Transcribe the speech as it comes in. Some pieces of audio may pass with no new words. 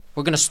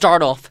we're going to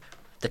start off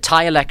the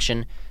Thai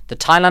election. The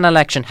Thailand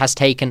election has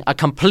taken a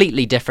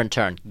completely different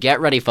turn.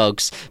 Get ready,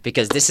 folks,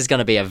 because this is going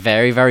to be a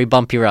very, very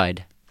bumpy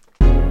ride.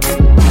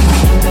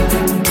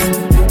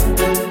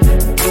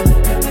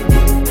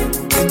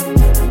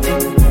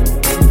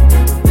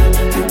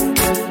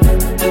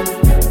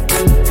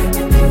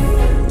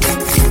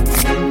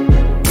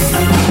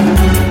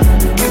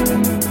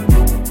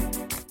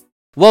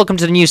 Welcome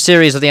to the new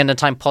series of the End of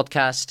Time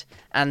podcast,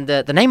 and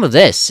the name of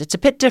this, it's a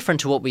bit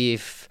different to what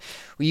you've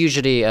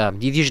usually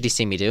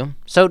seen me do.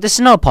 So this is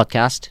not a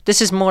podcast.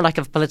 This is more like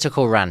a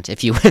political rant,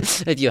 if you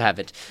if you have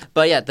it.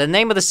 But yeah, the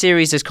name of the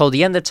series is called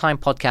the End of Time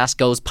podcast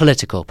goes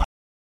political.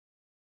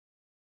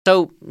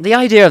 So the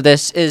idea of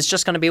this is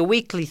just going to be a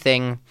weekly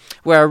thing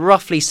where I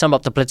roughly sum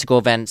up the political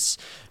events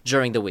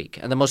during the week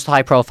and the most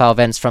high-profile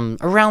events from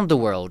around the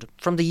world,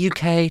 from the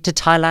UK to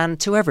Thailand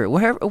to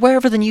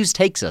wherever the news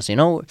takes us,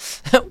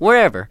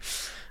 wherever.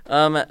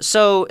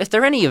 So if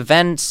there are any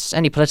events,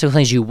 any political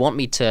things you want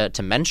me to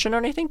mention or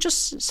anything,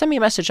 just send me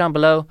a message down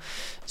below.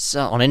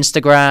 So on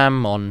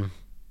Instagram, on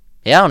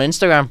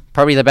Instagram,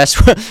 probably the best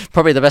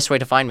way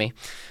to find me.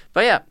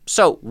 But yeah,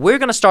 so we're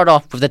going to start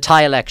off with the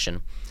Thai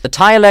election. The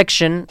Thai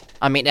election,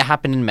 it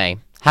happened in May.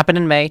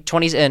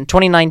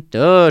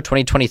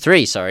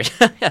 2023, sorry.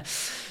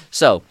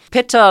 So,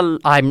 Pitta,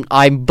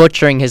 I'm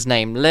butchering his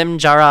name,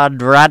 Limjarad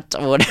Rat,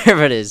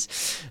 whatever it is.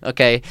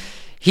 Okay,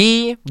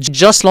 he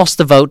just lost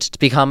the vote to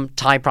become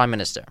Thai Prime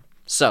Minister.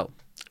 So,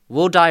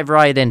 we'll dive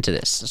right into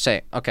this.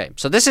 So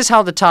this is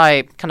how the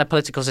Thai kind of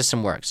political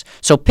system works.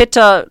 So,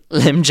 Pitta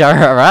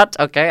Limjarat,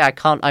 okay,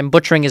 I'm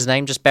butchering his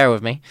name, just bear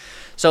with me.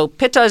 So,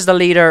 Pitta is the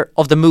leader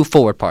of the Move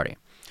Forward Party,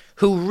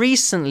 who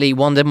recently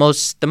won the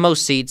most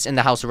seats in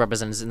the House of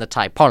Representatives in the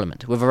Thai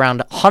Parliament, with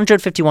around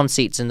 151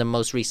 seats in the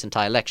most recent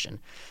Thai election.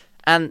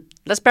 And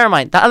let's bear in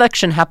mind, that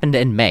election happened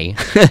in May.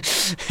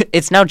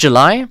 It's now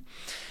July.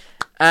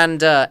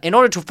 And in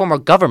order to form a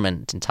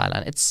government in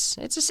Thailand, it's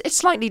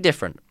slightly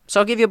different. So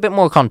I'll give you a bit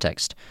more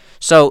context.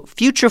 So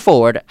Future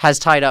Forward has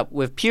tied up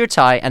with Pure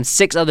Thai and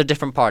 6 other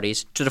different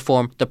parties to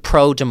form the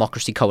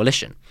Pro-Democracy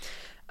Coalition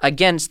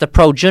against the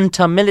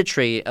pro-junta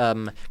military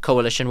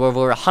coalition with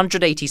over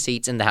 180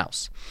 seats in the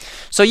House.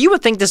 So you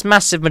would think this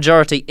massive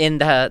majority in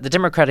the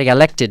democratic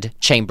elected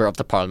chamber of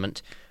the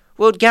parliament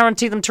would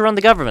guarantee them to run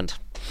the government.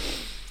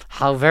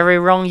 How very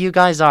wrong you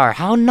guys are.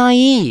 How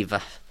naive.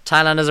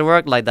 Thailand doesn't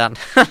work like that.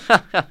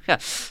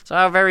 So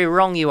how very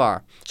wrong you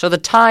are. So the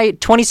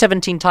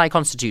 2017 Thai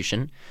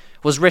constitution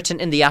was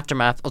written in the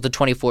aftermath of the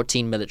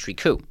 2014 military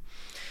coup.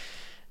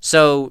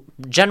 So,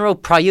 General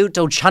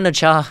Prayut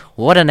Chan-o-cha,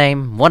 what a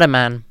name, what a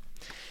man.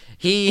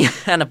 He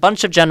and a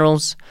bunch of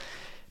generals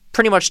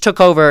pretty much took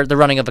over the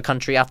running of the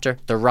country after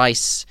the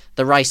rice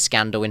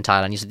scandal in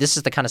Thailand. You see, this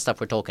is the kind of stuff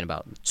we're talking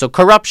about. So,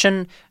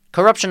 corruption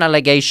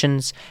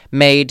allegations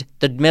made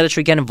the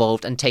military get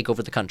involved and take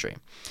over the country.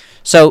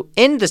 So,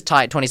 in this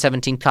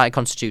 2017 Thai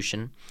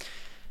constitution,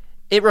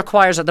 it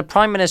requires that the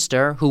prime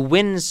minister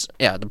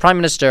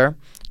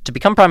to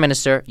become prime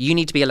minister, you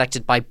need to be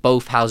elected by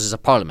both houses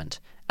of parliament.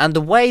 And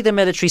the way the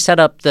military set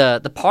up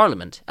the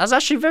parliament is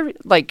actually very,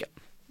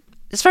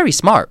 it's very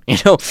smart,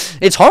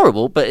 It's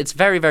horrible, but it's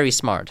very, very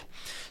smart.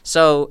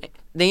 So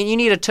you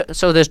need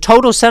so there's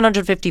total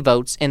 750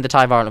 votes in the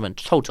Thai parliament,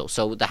 total.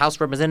 So the House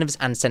of Representatives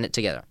and Senate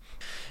together.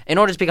 In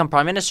order to become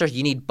prime minister,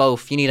 you need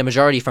both. You need a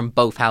majority from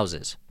both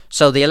houses.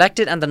 So the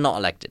elected and the not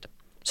elected.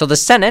 So the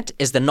Senate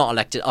is the not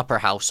elected upper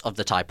house of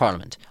the Thai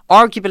parliament.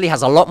 Arguably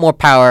has a lot more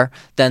power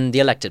than the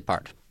elected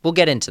part. We'll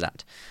get into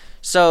that.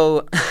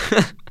 So...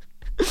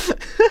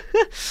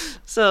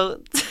 So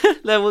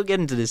we'll get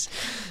into this.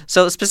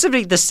 So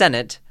specifically, the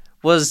Senate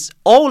was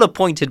all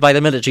appointed by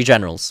the military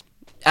generals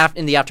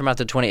in the aftermath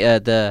of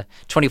the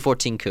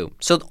 2014 coup.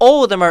 So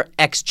all of them are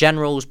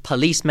ex-generals,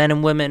 policemen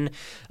and women,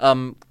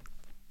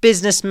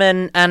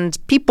 businessmen, and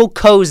people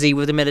cozy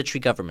with the military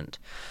government.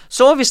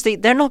 So obviously,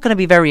 they're not going to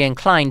be very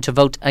inclined to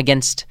vote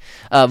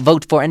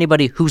for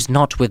anybody who's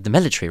not with the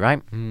military,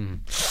 right?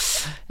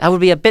 That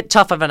would be a bit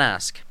tough of an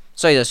ask.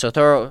 So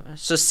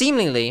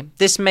seemingly,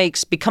 this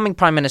makes becoming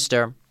prime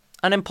minister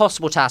an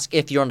impossible task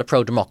if you're on the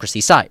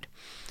pro-democracy side.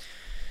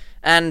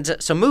 And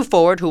so Move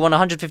Forward, who won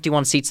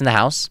 151 seats in the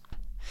House,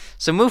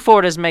 so Move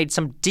Forward has made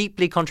some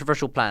deeply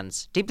controversial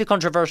plans. Deeply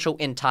controversial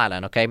in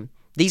Thailand, okay?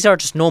 These are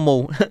just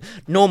normal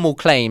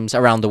claims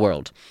around the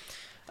world.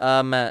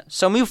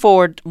 So Move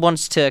Forward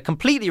wants to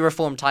completely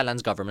reform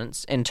Thailand's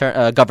governance in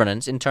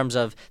terms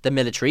of the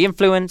military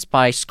influence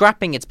by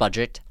scrapping its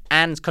budget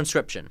and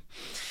conscription.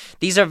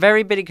 These are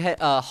very big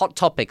hot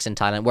topics in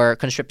Thailand where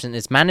conscription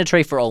is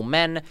mandatory for all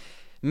men.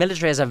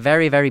 Military has a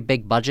very, very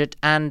big budget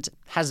and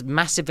has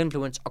massive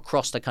influence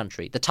across the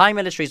country. The Thai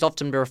military is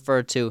often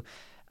referred to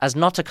as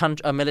not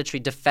a military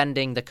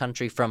defending the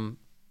country from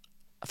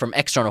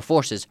external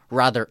forces,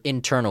 rather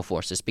internal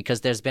forces,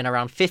 because there's been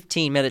around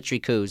 15 military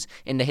coups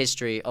in the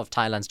history of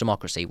Thailand's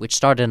democracy, which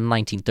started in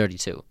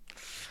 1932.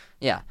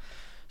 Yeah.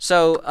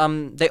 So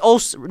they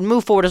also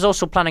Move Forward is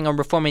also planning on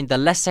reforming the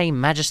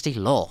lèse-majesté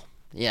law.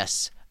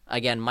 Yes.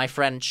 Again, my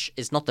French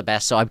is not the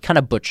best, so I've kind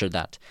of butchered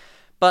that.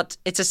 But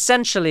it's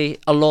essentially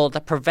a law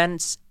that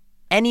prevents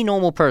any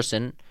normal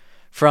person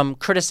from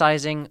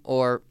criticizing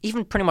or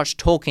even pretty much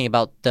talking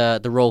about the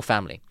royal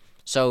family.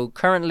 So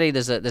currently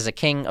there's a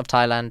king of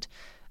Thailand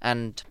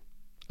and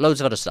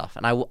loads of other stuff.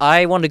 And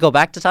I want to go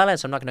back to Thailand,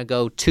 so I'm not going to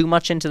go too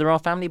much into the royal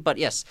family. But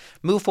yes,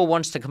 Move Forward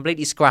wants to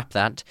completely scrap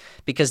that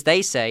because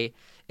they say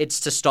it's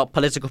to stop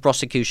political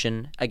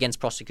prosecution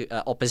against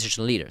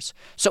opposition leaders.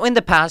 So in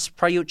the past,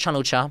 Prayut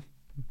Chan-o-cha,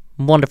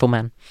 wonderful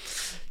man,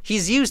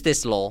 he's used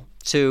this law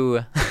to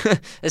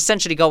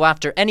essentially go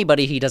after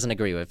anybody he doesn't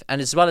agree with,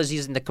 and as well as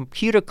using the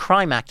Computer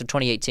Crime Act of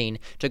 2018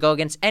 to go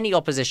against any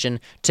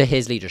opposition to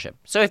his leadership.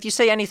 So if you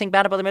say anything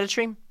bad about the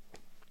military,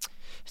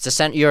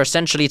 you're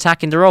essentially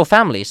attacking the royal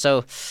family.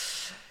 So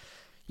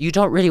you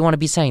don't really want to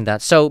be saying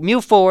that. So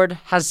Move Forward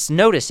has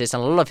noticed this,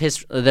 and a lot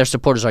of their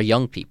supporters are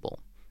young people,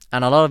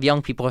 and a lot of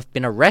young people have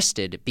been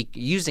arrested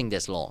using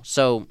this law.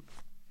 So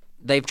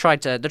they're trying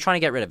to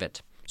get rid of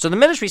it. So the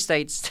military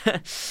states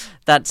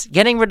that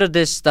getting rid of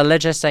the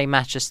lèse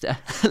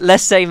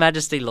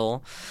majesty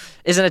law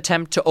is an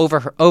attempt to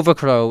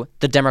overthrow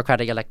the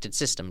democratic elected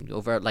system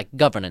over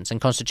governance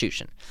and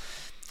constitution.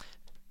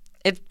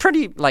 It's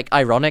pretty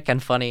ironic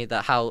and funny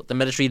that how the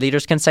military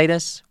leaders can say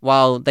this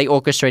while they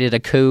orchestrated a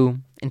coup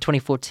in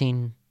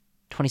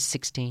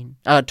 2006,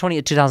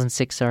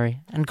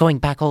 and going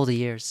back all the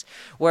years,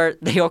 where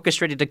they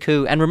orchestrated a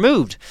coup and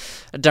removed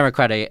a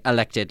democratic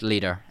elected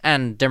leader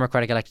and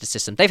democratic elected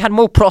system. They've had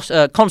more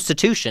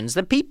constitutions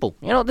than people.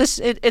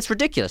 It's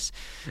ridiculous.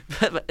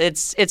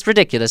 It's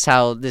ridiculous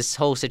how this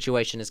whole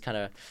situation is kind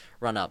of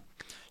run up.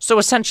 So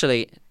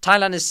essentially,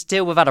 Thailand is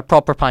still without a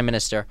proper prime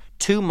minister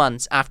 2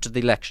 months after the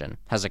election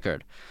has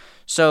occurred.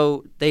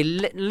 So they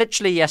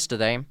literally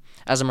yesterday,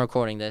 as I'm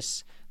recording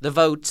this, the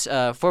vote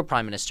for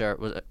Prime Minister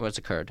was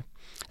occurred.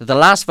 The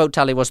last vote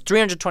tally was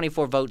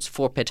 324 votes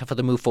for Pitta, for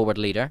the Move Forward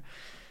leader,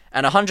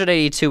 and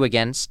 182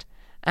 against.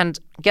 And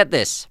get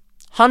this,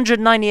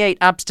 198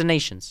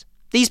 abstentions.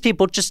 These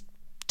people just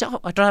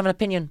don't have an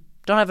opinion.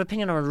 Don't have an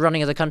opinion on the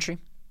running of the country.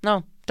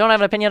 No, don't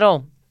have an opinion at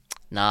all.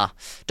 Nah,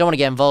 don't want to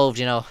get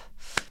involved,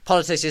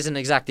 Politics isn't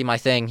exactly my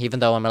thing, even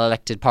though I'm an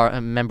elected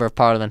member of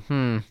parliament.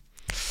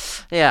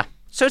 Yeah,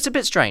 so it's a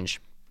bit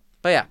strange.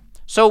 But yeah,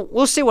 so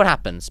we'll see what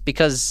happens,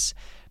 because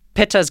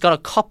Pitta's got a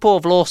couple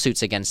of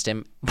lawsuits against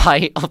him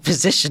by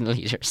opposition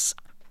leaders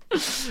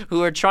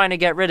who are trying to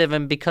get rid of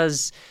him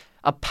because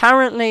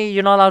apparently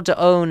you're not allowed to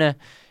own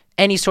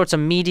any sorts of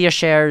media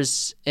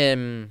shares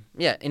in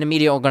a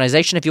media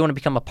organization if you want to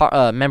become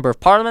a member of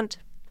parliament.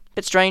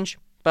 Bit strange,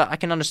 but I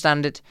can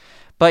understand it.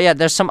 But yeah,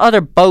 there's some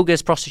other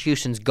bogus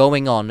prosecutions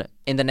going on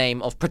in the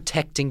name of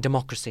protecting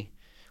democracy,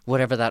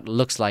 whatever that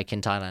looks like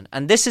in Thailand.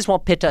 And this is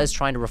what Pitta is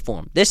trying to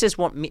reform. This is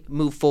what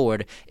Move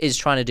Forward is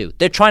trying to do.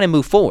 They're trying to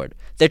move forward.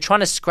 They're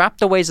trying to scrap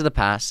the ways of the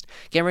past,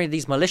 get rid of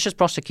these malicious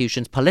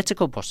prosecutions,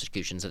 political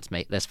prosecutions,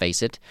 let's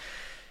face it,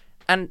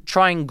 and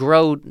try and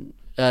grow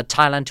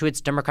Thailand to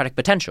its democratic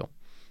potential.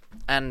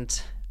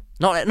 And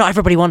not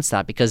everybody wants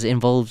that because it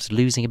involves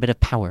losing a bit of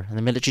power, and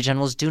the military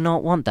generals do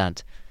not want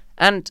that.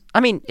 And, I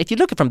mean, if you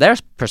look at it from their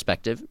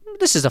perspective,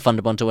 this is a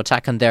fundamental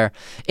attack on their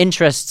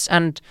interests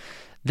and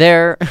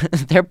their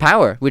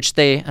power, which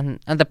and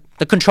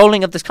the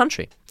controlling of this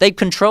country. They've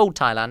controlled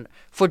Thailand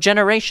for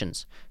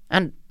generations,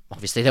 and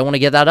obviously they don't want to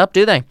give that up,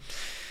 do they?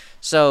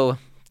 So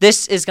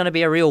this is going to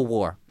be a real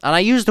war, and I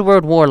use the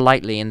word war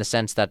lightly in the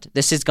sense that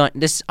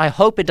I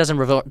hope it doesn't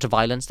revert to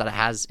violence that it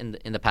has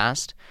in the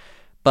past,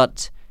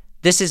 but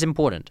this is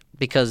important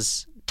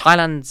because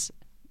Thailand's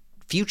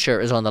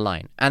future is on the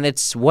line, and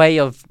its way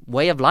of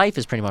life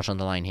is pretty much on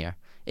the line here.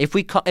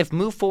 If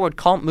Move Forward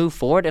can't move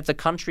forward, if the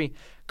country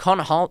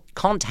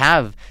can't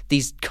have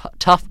these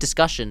tough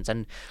discussions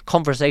and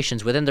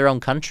conversations within their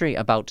own country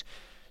about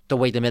the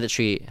way the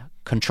military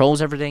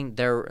controls everything,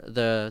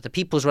 the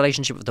people's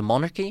relationship with the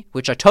monarchy,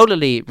 which I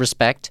totally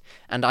respect,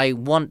 and I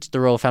want the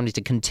royal family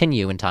to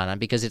continue in Thailand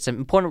because it's an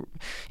important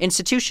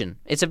institution.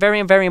 It's a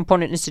very, very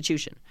important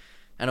institution.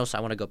 And also,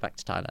 I want to go back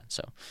to Thailand,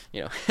 so,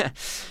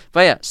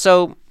 But yeah,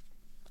 so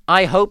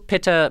I hope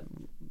Pitta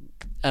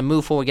and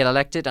Move Forward get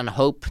elected, and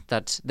hope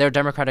that their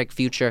democratic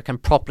future can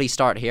properly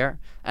start here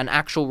and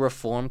actual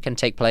reform can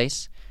take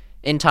place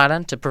in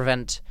Thailand to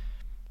prevent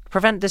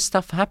this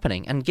stuff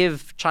happening and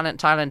give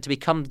Thailand to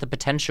become the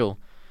potential,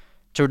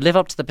 to live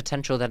up to the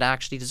potential that it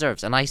actually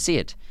deserves. And I see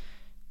it.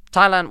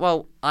 Thailand,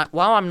 while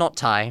I'm not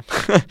Thai,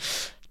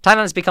 Thailand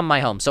has become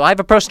my home. So I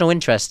have a personal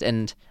interest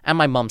and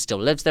my mom still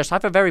lives there, so I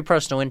have a very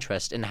personal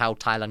interest in how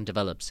Thailand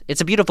develops. It's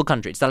a beautiful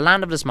country. It's the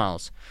land of the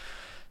smiles.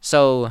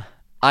 So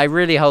I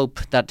really hope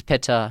that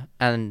Pitta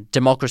and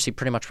democracy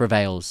pretty much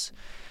prevails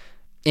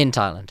in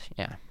Thailand.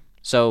 Yeah.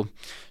 So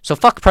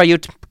fuck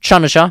Prayut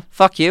Chan-o-cha.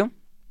 Fuck you.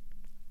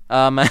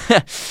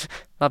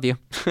 Love you.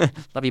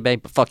 Love you,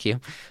 babe, but fuck you.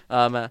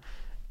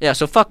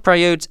 So fuck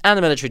Prayut and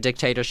the military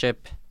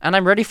dictatorship. And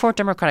I'm ready for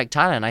democratic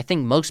Thailand. I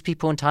think most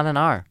people in Thailand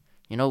are.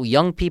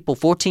 Young people,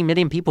 14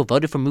 million people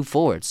voted for Move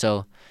Forward.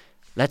 So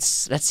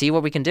let's see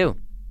what we can do.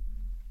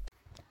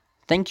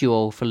 Thank you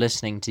all for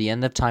listening to the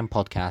End of Time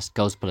podcast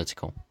Goes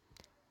Political.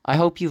 I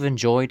hope you've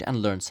enjoyed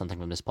and learned something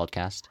from this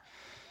podcast,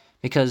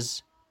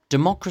 because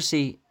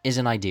democracy is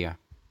an idea,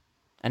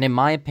 and in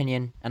my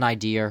opinion, an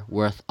idea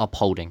worth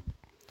upholding.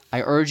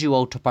 I urge you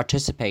all to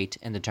participate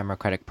in the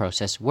democratic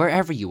process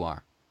wherever you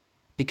are,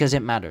 because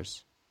it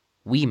matters.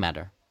 We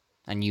matter,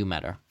 and you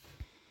matter.